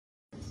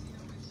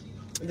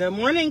Good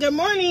morning. Good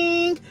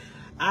morning.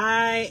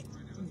 I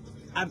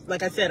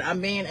like I said,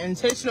 I'm being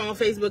intentional on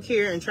Facebook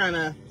here and trying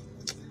to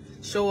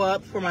show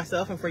up for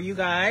myself and for you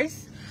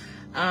guys.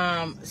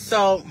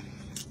 So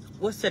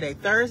what's today?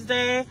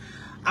 Thursday.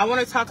 I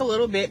want to talk a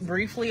little bit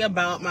briefly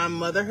about my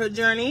motherhood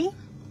journey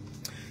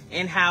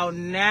and how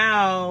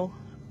now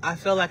I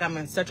feel like I'm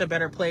in such a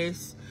better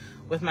place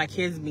with my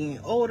kids being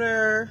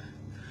older.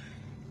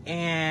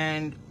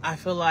 And I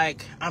feel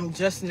like I'm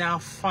just now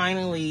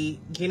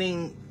finally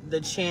getting the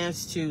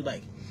chance to,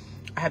 like,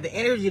 I have the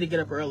energy to get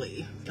up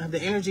early. I have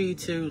the energy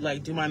to,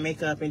 like, do my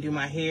makeup and do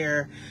my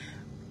hair,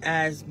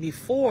 as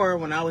before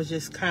when I was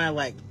just kind of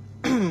like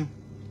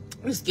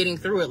just getting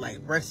through it, like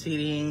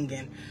breastfeeding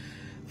and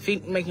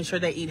making sure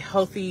they eat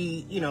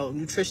healthy,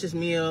 nutritious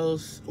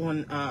meals.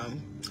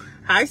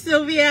 Hi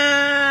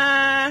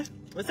Sylvia,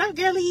 what's up,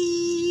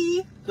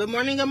 girlie? Good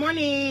morning. Good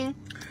morning.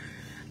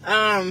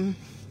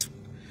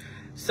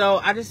 So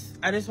I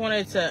just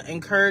wanted to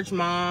encourage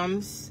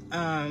moms,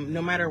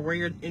 no matter where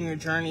you're in your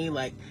journey,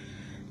 like,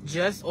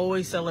 just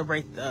always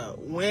celebrate the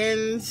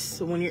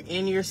wins when you're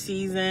in your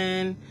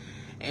season.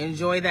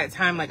 Enjoy that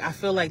time. Like, I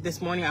feel like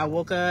this morning I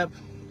woke up,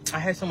 I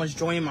had so much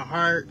joy in my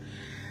heart.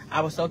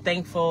 I was so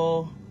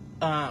thankful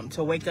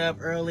to wake up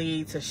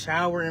early, to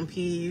shower in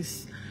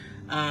peace,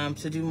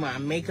 to do my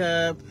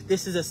makeup.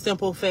 This is a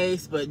simple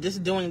face, but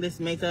just doing this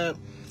makeup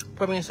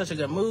put me in such a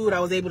good mood. I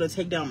was able to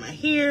take down my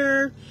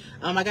hair.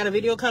 I got a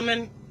video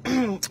coming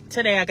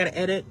today. I got to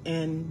edit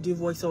and do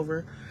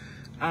voiceover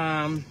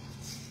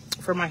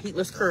for my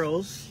heatless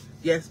curls.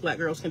 Yes, black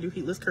girls can do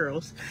heatless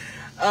curls.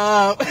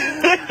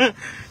 But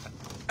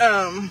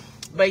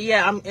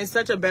yeah, I'm in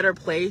such a better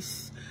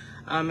place.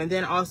 And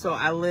then also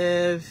I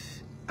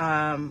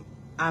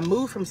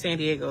moved from San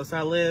Diego. So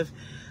I live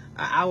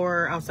an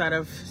hour outside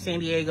of San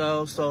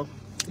Diego. So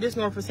just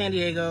north of San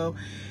Diego.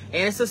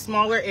 And it's a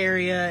smaller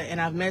area,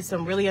 and I've met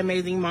some really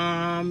amazing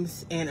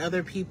moms and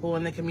other people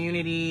in the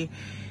community.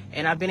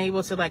 And I've been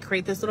able to, like,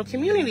 create this little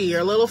community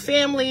or little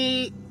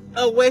family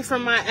away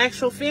from my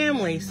actual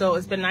family. So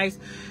it's been nice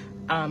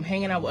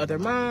hanging out with other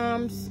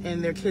moms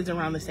and their kids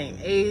around the same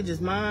age as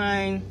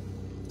mine.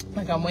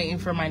 Like, I'm waiting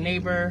for my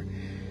neighbor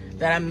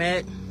that I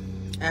met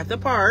at the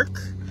park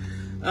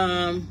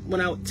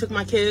when I took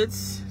my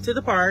kids to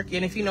the park.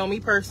 And if you know me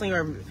personally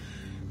or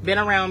been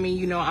around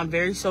me, I'm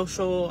very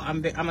social.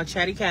 I'm a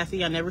chatty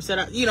Cathy. I never said,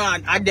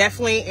 I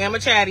definitely am a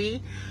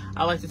chatty.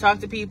 I like to talk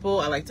to people.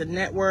 I like to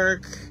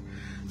network.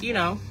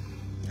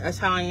 That's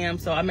how I am.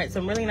 So I met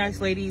some really nice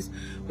ladies.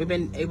 We've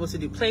been able to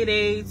do play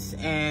dates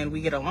and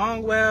we get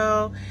along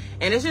well.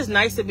 And it's just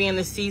nice to be in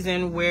this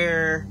season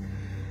where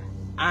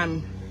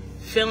I'm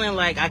feeling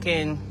like I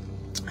can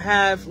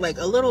have, like,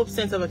 a little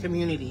sense of a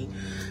community.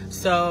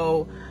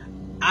 So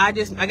I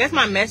guess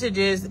my message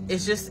is,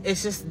 it's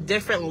just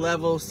different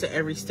levels to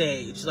every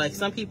stage. Like,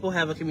 some people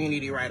have a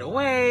community right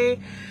away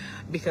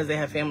because they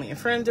have family and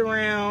friends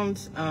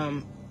around.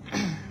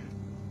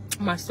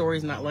 My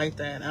story's not like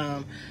that.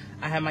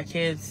 I have my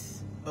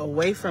kids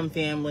away from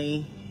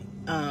family.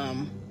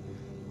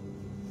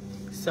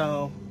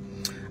 So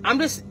I'm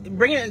just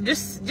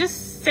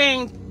just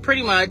saying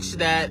pretty much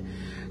that,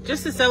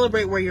 just to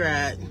celebrate where you're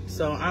at.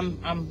 So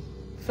I'm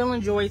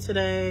feeling joy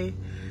today.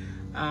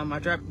 I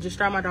just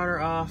dropped my daughter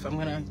off. I'm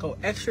gonna go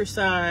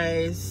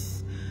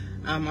exercise.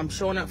 I'm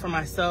showing up for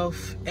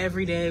myself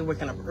every day,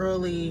 waking up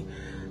early.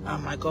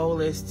 My goal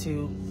is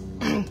to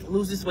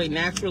lose this weight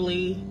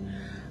naturally,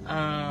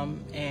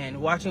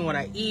 and watching what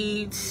I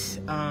eat,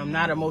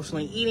 not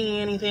emotionally eating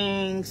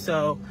anything.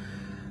 So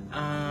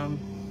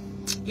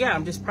yeah,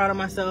 I'm just proud of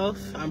myself.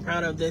 I'm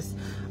proud of this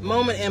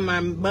moment in my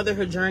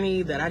motherhood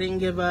journey, that I didn't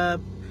give up.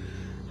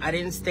 I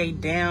didn't stay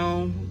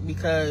down,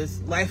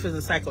 because life is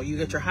a cycle. You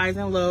get your highs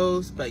and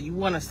lows, but you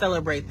want to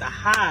celebrate the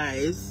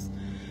highs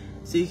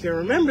so you can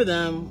remember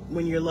them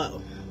when you're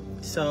low.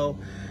 So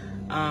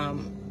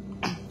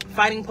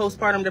fighting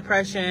postpartum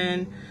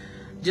depression,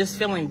 just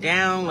feeling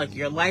down, like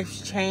your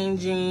life's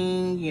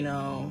changing, it's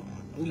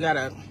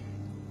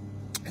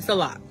a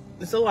lot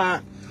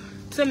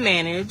to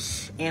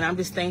manage. And I'm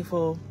just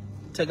thankful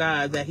to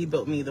God that he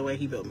built me the way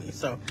he built me.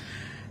 So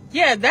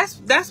yeah,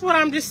 that's what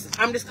I'm just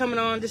coming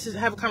on just to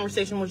have a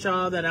conversation with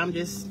y'all, that I'm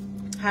just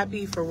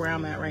happy for where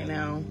I'm at right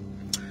now.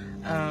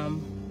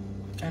 And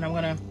I'm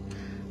gonna,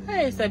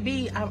 hey, it's a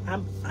bee.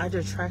 I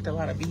just attract a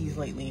lot of bees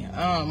lately.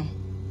 But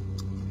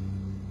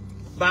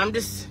I'm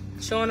just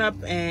showing up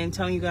and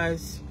telling you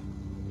guys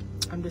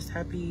I'm just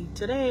happy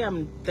today.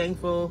 I'm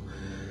thankful.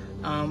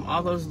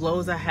 All those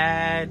lows I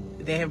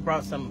had, they have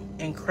brought some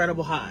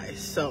incredible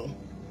highs. So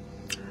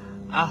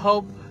I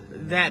hope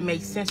that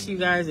makes sense to you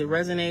guys. It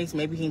resonates.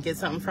 Maybe you can get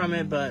something from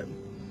it, but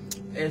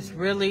it's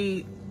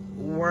really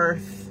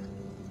worth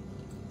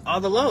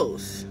all the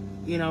lows,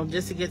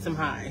 just to get some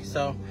highs.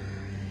 So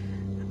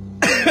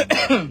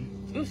ooh,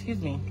 excuse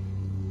me.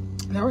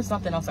 There was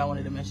something else I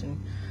wanted to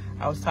mention.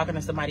 I was talking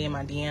to somebody in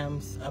my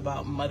DMs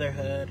about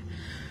motherhood.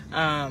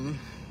 I'm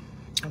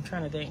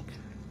trying to think.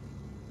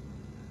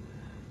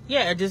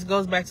 Yeah, it just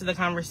goes back to the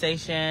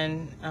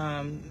conversation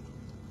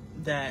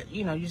that,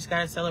 you know, you just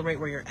got to celebrate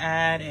where you're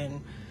at.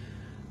 And,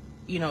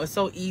 you know, it's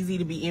so easy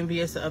to be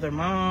envious of other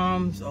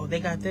moms. Oh, they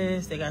got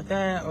this, they got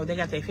that, or they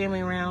got their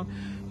family around.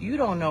 You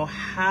don't know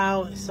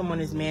how someone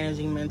is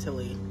managing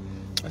mentally.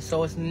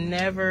 So it's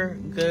never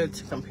good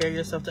to compare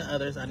yourself to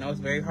others. I know it's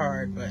very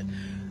hard, but,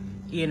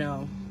 you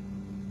know,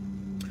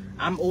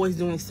 I'm always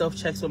doing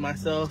self-checks with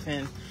myself,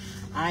 and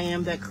I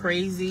am that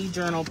crazy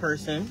journal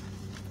person.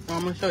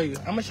 I'm gonna show you.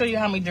 I'm gonna show you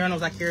how many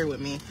journals I carry with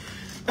me.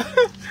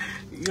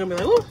 You're gonna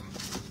be like, ooh,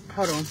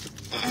 hold on.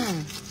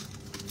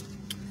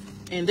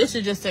 And this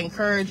is just to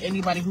encourage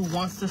anybody who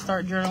wants to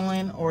start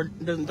journaling or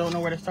don't know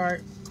where to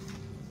start.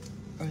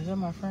 Or is that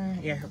my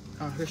friend? Yeah,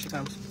 oh, here she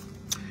comes.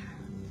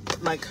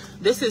 Like,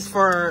 this is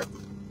for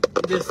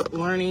just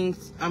learning.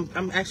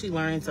 I'm actually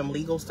learning some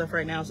legal stuff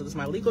right now. So this is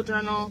my legal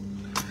journal.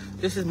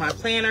 This is my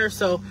planner.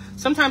 So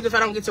sometimes if I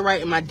don't get to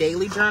write in my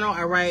daily journal,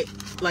 I write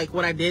like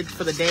what I did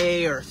for the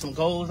day or some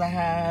goals I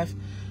have.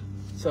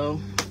 So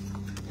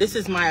this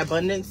is my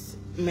abundance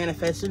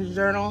manifestation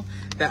journal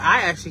that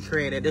I actually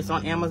created. It's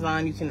on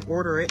Amazon. You can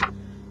order it.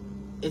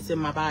 It's in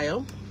my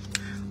bio.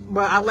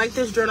 But I like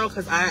this journal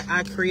because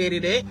I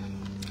created it.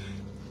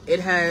 It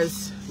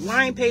has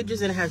line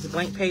pages and it has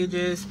blank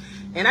pages.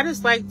 And I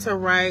just like to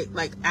write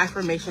like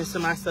affirmations to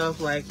myself.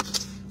 Like,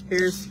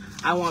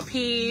 I want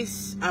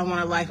peace. I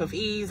want a life of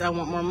ease. I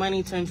want more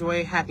money to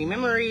enjoy happy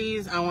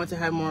memories. I want to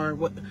have more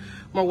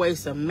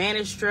ways to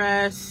manage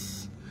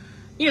stress.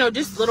 You know,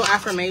 just little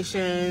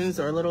affirmations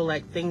or little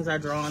like things I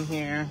draw on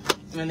here.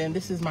 And then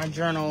this is my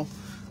journal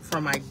for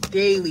my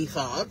daily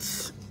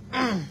thoughts.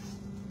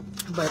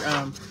 But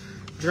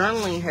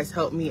journaling has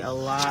helped me a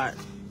lot.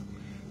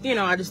 You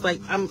know, I just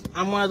like, I'm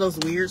one of those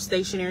weird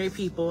stationary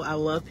people. I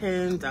love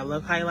pens. I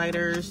love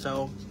highlighters.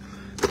 So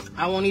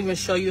I won't even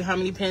show you how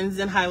many pens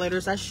and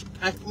highlighters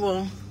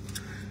well,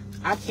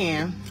 I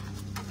can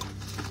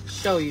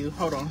show you.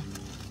 Hold on.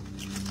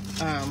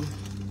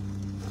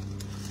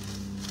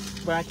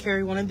 But I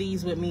carry one of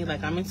these with me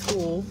like I'm in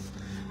school.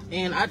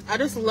 And I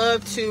just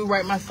love to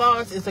write my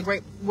thoughts. It's a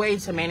great way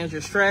to manage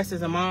your stress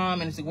as a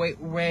mom. And it's a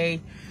great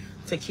way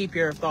to keep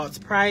your thoughts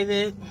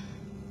private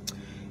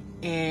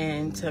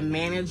and to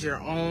manage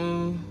your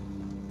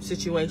own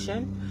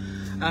situation.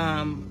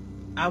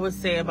 I would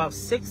say about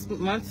 6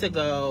 months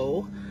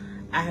ago,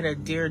 I had a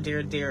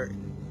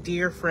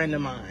dear friend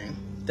of mine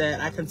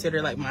that I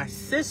consider like my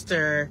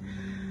sister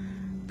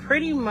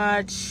pretty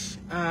much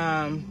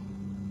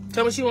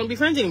told me she wouldn't be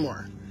friends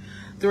anymore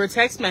through a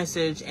text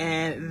message,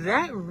 and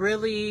that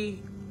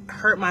really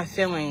hurt my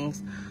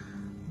feelings.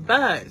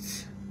 But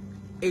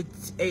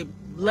it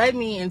led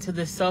me into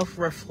the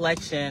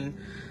self-reflection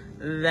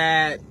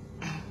that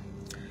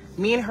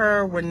me and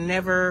her were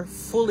never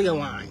fully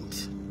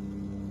aligned.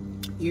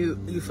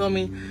 You feel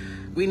me?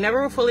 We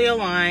never were fully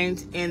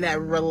aligned, and that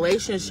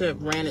relationship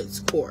ran its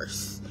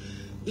course.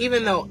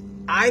 Even though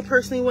I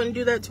personally wouldn't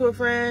do that to a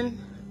friend,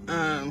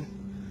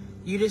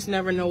 you just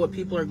never know what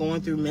people are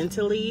going through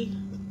mentally.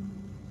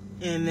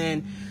 And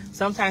then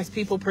sometimes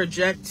people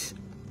project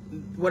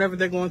whatever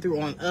they're going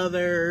through on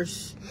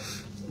others,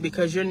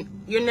 because you're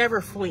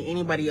never fully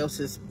anybody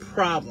else's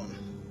problem.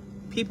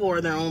 People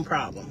are their own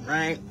problem,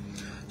 right?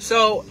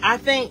 So I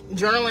think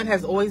journaling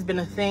has always been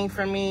a thing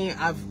for me.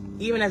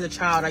 Even as a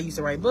child, I used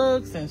to write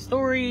books and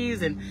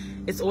stories, and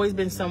it's always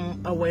been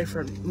a way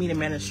for me to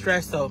manage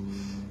stress. So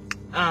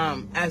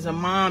as a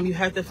mom, you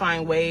have to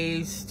find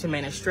ways to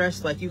manage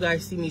stress. Like, you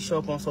guys see me show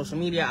up on social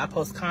media. I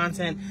post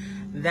content.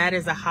 That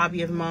is a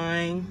hobby of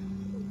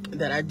mine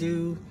that I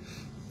do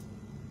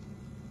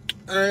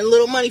earn a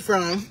little money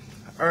from,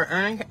 or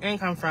earn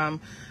income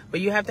from. But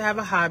you have to have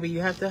a hobby.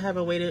 You have to have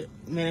a way to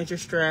manage your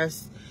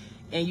stress.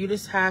 And you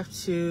just have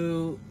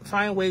to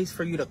find ways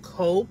for you to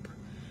cope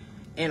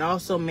and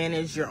also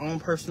manage your own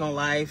personal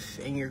life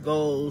and your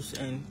goals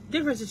and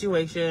different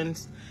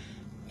situations.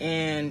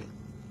 And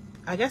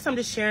I guess I'm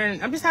just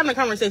having a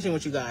conversation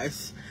with you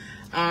guys.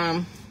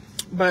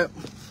 But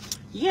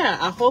yeah,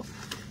 I hope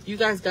you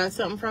guys got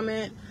something from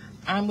it.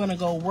 I'm going to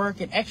go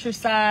work and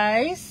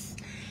exercise,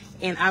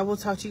 and I will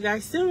talk to you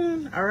guys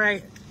soon. All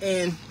right.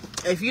 And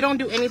if you don't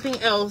do anything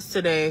else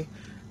today,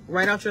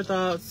 write out your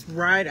thoughts.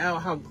 Write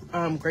out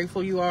how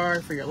grateful you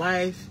are for your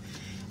life.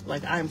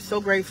 Like, I'm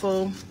so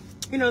grateful.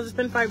 You know, just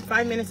spend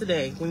five minutes a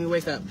day when you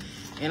wake up.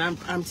 And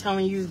I'm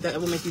telling you that it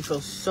will make you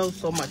feel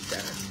so much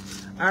better.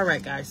 All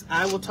right, guys.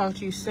 I will talk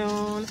to you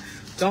soon.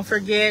 Don't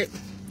forget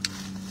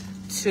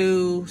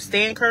to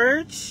stay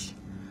encouraged.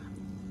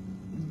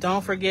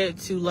 Don't forget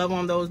to love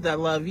on those that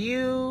love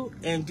you.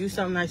 And do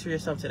something nice for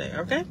yourself today,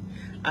 okay?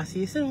 I'll see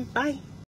you soon. Bye.